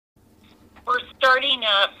We're starting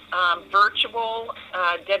up virtual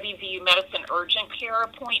WVU Medicine Urgent Care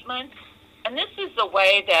appointments. And this is a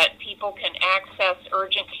way that people can access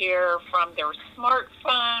urgent care from their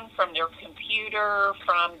smartphone, from their computer,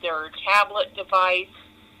 from their tablet device.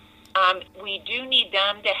 We do need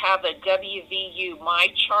them to have a WVU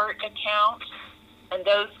MyChart account, and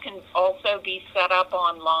those can also be set up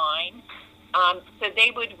online. So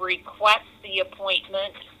they would request the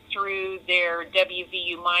appointment through their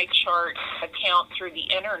WVU MyChart account through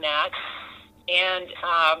the internet, and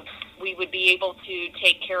we would be able to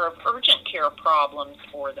take care of urgent care problems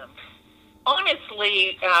for them.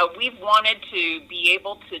 Honestly, we've wanted to be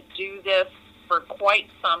able to do this for quite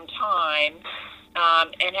some time,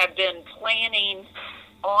 and have been planning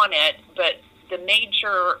on it, but the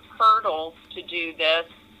major hurdles to do this,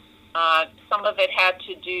 some of it had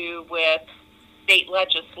to do with state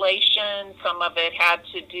legislation, some of it had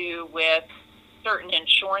to do with certain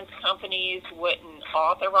insurance companies wouldn't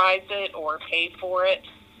authorize it or pay for it.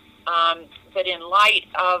 But in light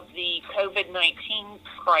of the COVID-19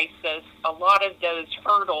 crisis, a lot of those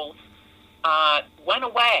hurdles went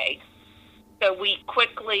away. So we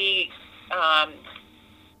quickly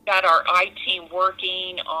got our I-team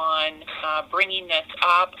working on bringing this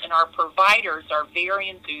up, and our providers are very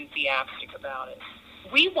enthusiastic about it.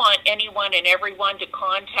 We want anyone and everyone to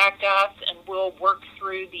contact us, and we'll work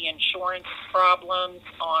through the insurance problems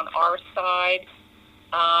on our side.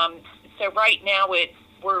 So right now,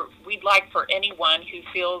 we'd like for anyone who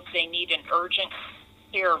feels they need an urgent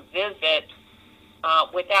care visit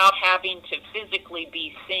without having to physically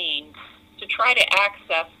be seen to try to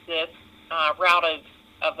access this route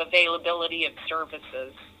of availability of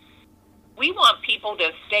services. We want people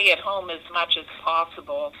to stay at home as much as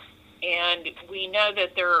possible, and we know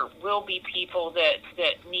that there will be people that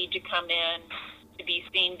need to come in to be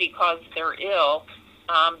seen because they're ill,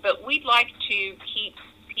 but we'd like to keep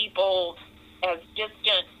people as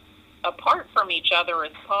distant apart from each other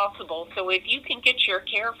as possible. So if you can get your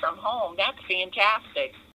care from home, that's fantastic.